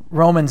in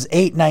Romans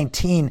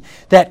 8:19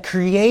 that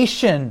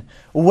creation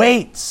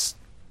waits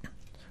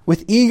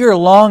with eager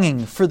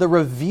longing for the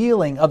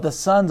revealing of the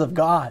sons of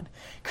God.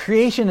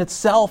 Creation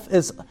itself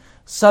is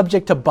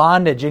subject to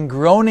bondage and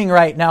groaning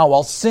right now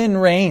while sin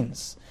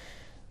reigns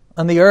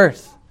on the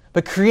earth.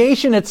 But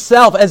creation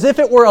itself, as if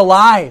it were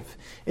alive,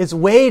 is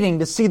waiting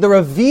to see the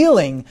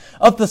revealing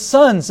of the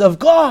sons of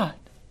God.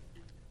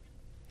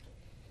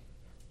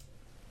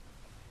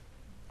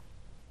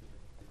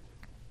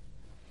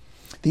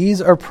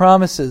 These are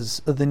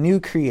promises of the new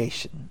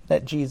creation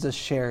that Jesus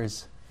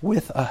shares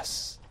with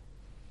us.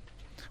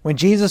 When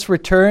Jesus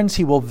returns,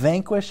 he will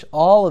vanquish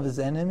all of his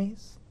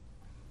enemies,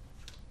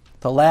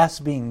 the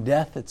last being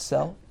death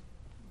itself.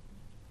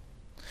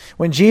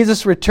 When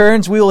Jesus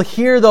returns, we will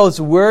hear those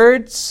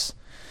words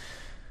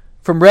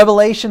from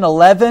Revelation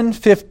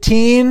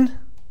 11:15.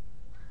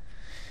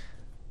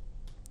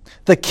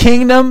 The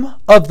kingdom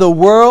of the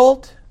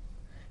world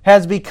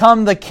has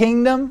become the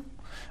kingdom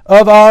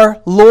of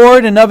our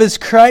Lord and of his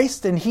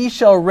Christ, and he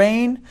shall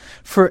reign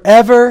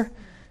forever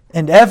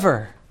and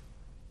ever.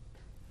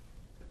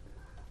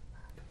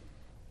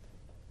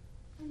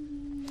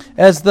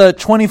 As the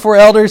 24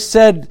 elders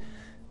said,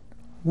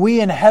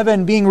 we in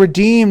heaven being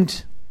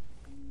redeemed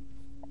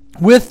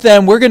with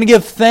them, we're going to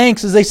give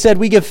thanks. As they said,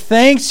 we give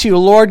thanks to you,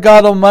 Lord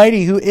God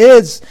Almighty, who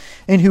is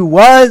and who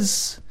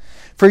was.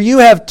 For you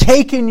have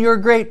taken your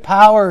great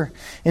power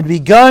and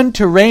begun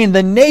to reign.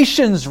 The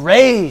nations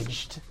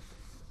raged,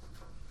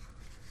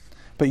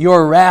 but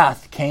your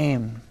wrath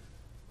came.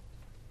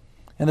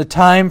 And the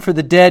time for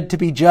the dead to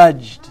be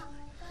judged,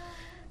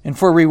 and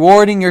for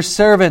rewarding your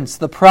servants,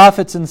 the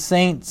prophets and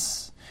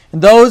saints,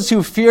 and those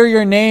who fear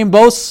your name,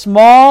 both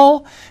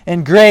small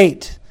and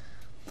great,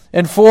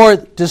 and for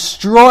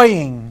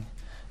destroying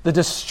the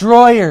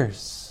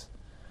destroyers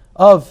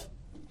of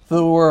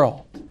the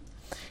world.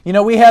 You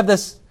know, we have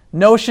this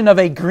notion of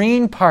a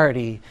green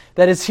party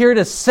that is here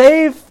to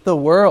save the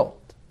world.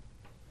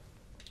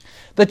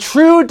 The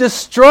true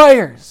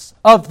destroyers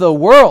of the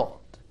world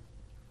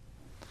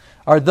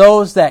are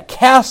those that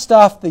cast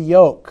off the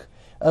yoke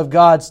of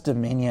God's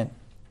dominion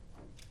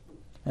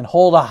and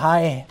hold a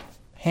high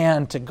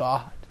hand to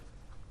God.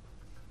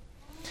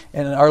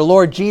 And our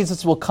Lord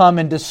Jesus will come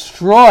and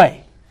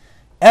destroy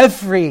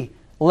every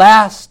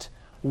last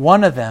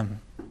one of them.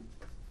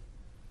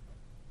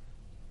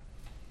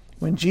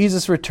 When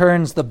Jesus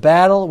returns, the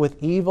battle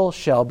with evil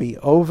shall be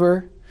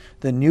over.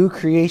 the new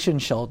creation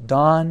shall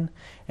dawn,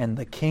 and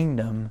the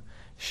kingdom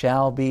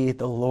shall be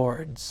the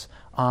Lord's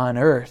on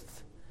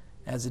earth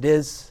as it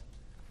is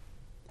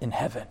in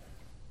heaven.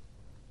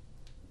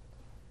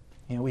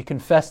 We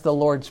confess the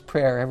Lord's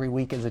Prayer every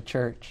week as a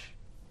church.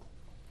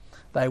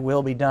 Thy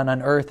will be done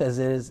on earth as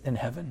it is in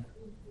heaven.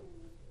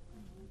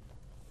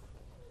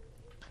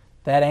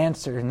 That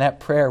answer and that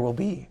prayer will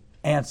be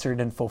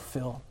answered and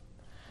fulfilled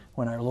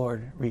when our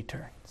Lord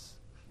returns.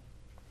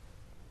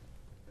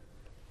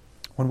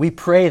 When we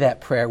pray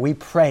that prayer, we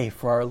pray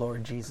for our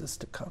Lord Jesus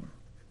to come.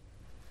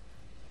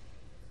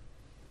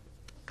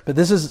 But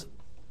this is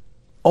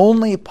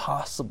only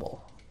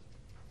possible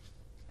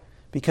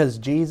because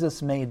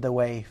Jesus made the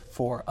way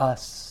for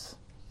us.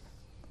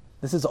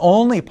 This is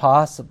only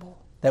possible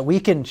that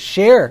we can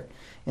share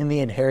in the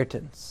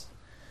inheritance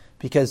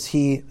because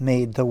He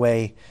made the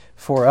way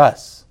for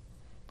us.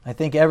 I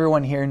think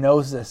everyone here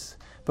knows this,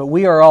 but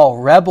we are all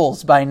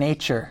rebels by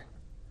nature.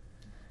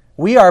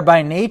 We are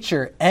by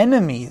nature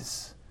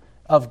enemies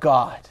of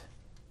God.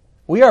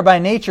 We are by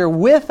nature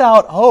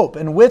without hope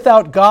and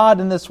without God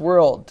in this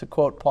world, to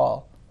quote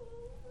Paul.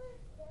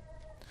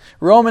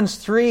 Romans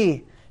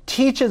 3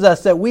 teaches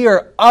us that we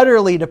are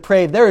utterly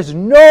depraved. There is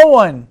no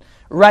one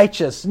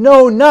righteous,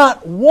 no,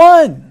 not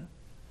one.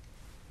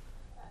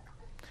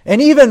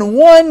 And even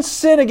one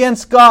sin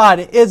against God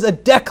is a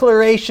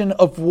declaration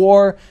of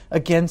war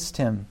against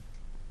Him.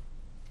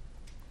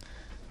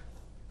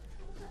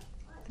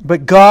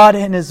 But God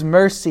in His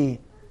mercy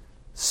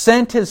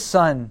sent His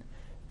Son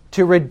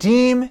to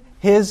redeem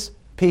His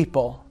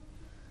people.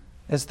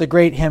 As the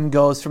great hymn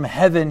goes, from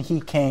heaven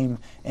He came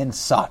and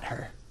sought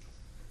her.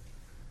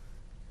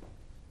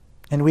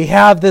 And we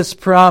have this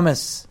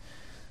promise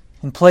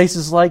in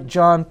places like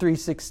John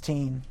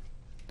 3:16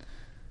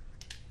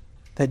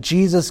 that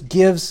Jesus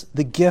gives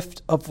the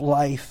gift of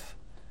life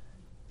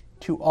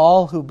to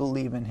all who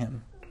believe in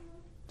Him.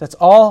 That's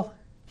all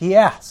He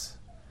asks.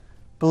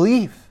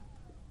 Believe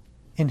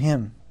in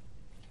Him.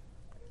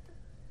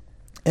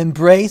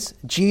 Embrace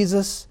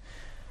Jesus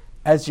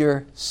as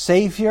your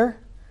Savior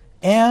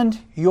and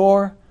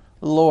your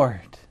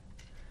Lord.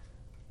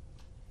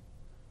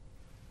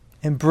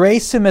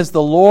 Embrace Him as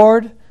the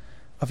Lord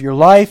of your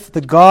life,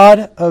 the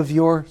God of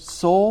your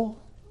soul,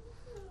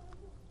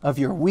 of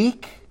your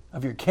week,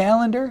 of your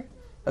calendar,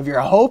 of your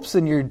hopes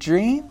and your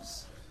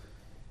dreams,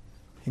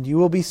 and you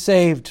will be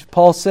saved.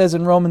 Paul says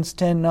in Romans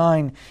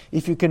 10:9,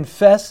 if you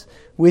confess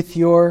with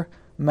your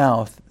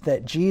mouth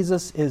that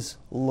Jesus is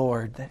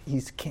Lord, that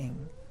He's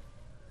King,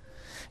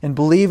 and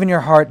believe in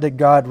your heart that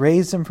God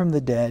raised Him from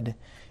the dead,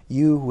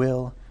 you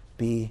will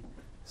be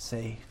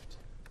saved.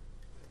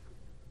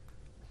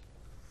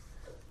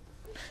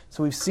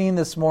 So we've seen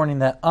this morning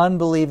that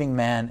unbelieving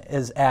man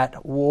is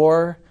at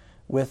war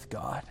with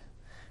God.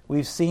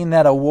 We've seen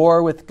that a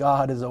war with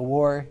God is a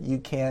war you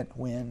can't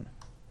win.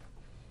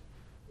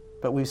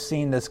 But we've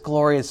seen this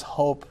glorious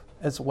hope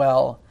as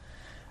well,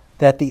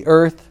 that the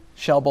earth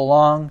shall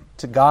belong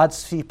to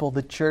God's people,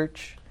 the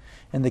church,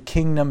 and the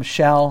kingdom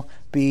shall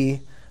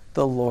be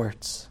the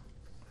Lord's.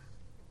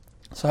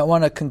 So I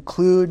want to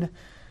conclude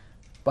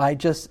by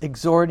just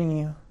exhorting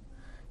you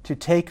to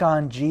take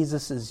on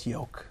Jesus'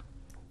 yoke.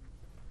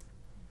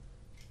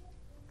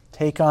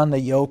 Take on the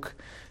yoke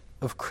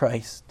of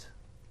Christ.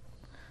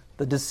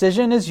 The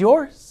decision is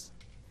yours.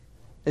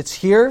 It's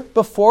here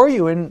before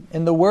you in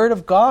the Word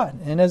of God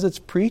and as it's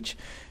preached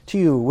to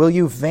you. Will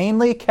you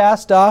vainly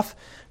cast off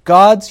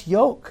God's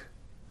yoke?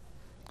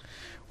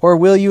 Or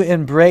will you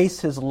embrace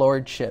His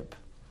lordship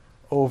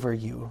over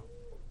you?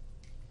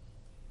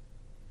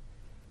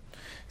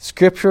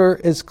 Scripture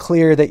is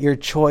clear that your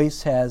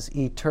choice has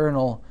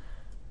eternal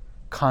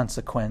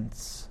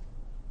consequence.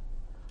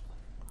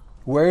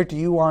 Where do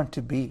you want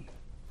to be?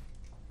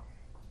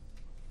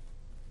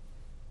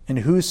 And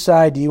whose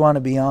side do you want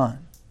to be on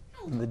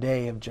in the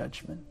day of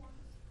judgment?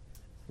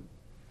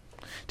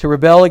 To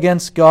rebel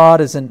against God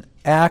is an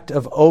act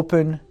of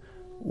open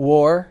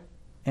war,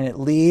 and it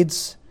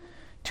leads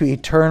to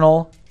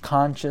eternal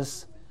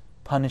conscious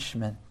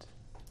punishment.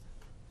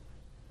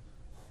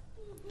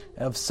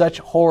 Of such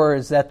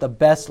horrors that the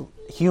best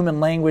human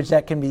language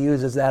that can be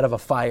used is that of a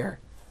fire.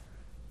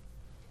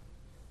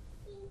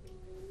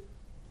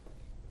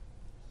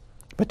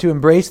 But to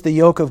embrace the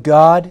yoke of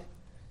God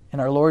and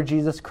our Lord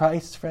Jesus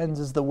Christ, friends,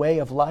 is the way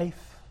of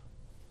life.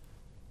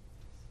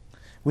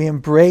 We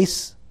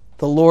embrace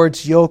the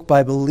Lord's yoke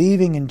by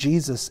believing in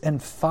Jesus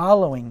and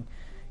following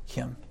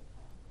Him.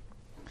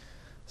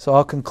 So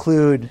I'll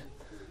conclude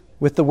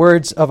with the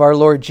words of our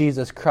Lord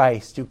Jesus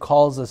Christ, who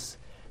calls us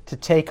to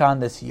take on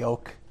this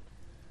yoke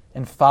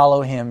and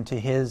follow Him to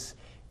His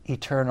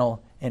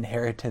eternal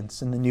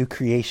inheritance in the new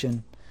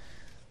creation.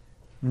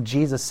 And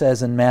Jesus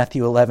says in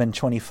Matthew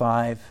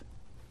 11:25,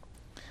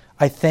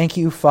 I thank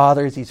you,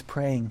 Father, as he's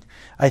praying,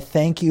 I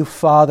thank you,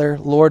 Father,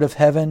 Lord of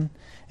heaven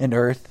and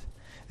earth,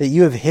 that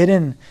you have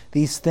hidden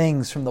these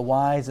things from the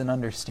wise and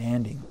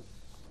understanding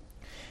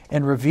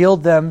and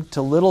revealed them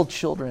to little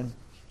children.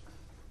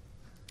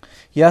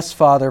 Yes,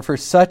 Father, for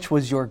such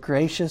was your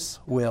gracious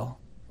will.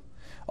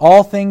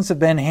 All things have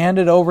been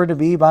handed over to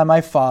me by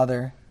my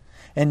Father,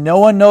 and no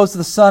one knows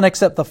the Son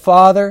except the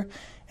Father,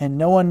 and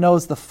no one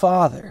knows the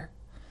Father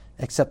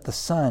except the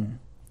Son,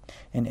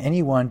 and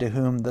anyone to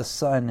whom the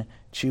Son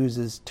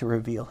chooses to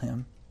reveal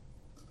him.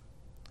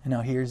 And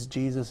now here's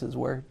Jesus'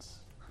 words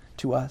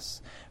to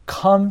us.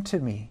 Come to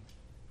me,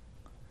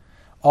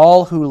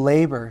 all who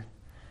labor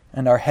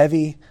and are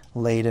heavy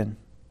laden,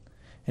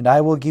 and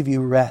I will give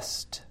you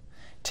rest.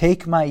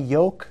 Take my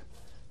yoke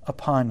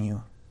upon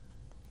you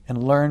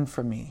and learn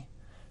from me,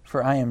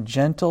 for I am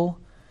gentle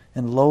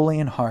and lowly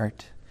in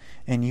heart,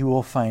 and you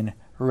will find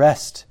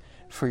rest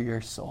for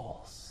your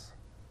souls.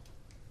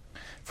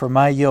 For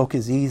my yoke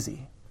is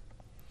easy,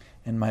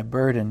 and my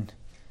burden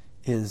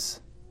is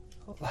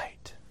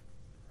light.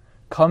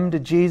 Come to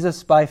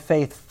Jesus by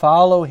faith.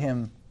 Follow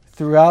him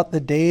throughout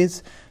the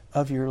days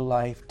of your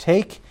life.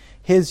 Take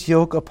his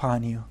yoke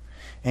upon you,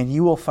 and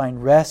you will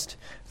find rest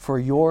for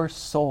your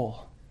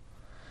soul,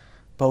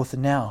 both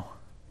now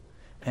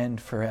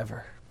and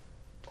forever.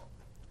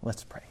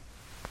 Let's pray.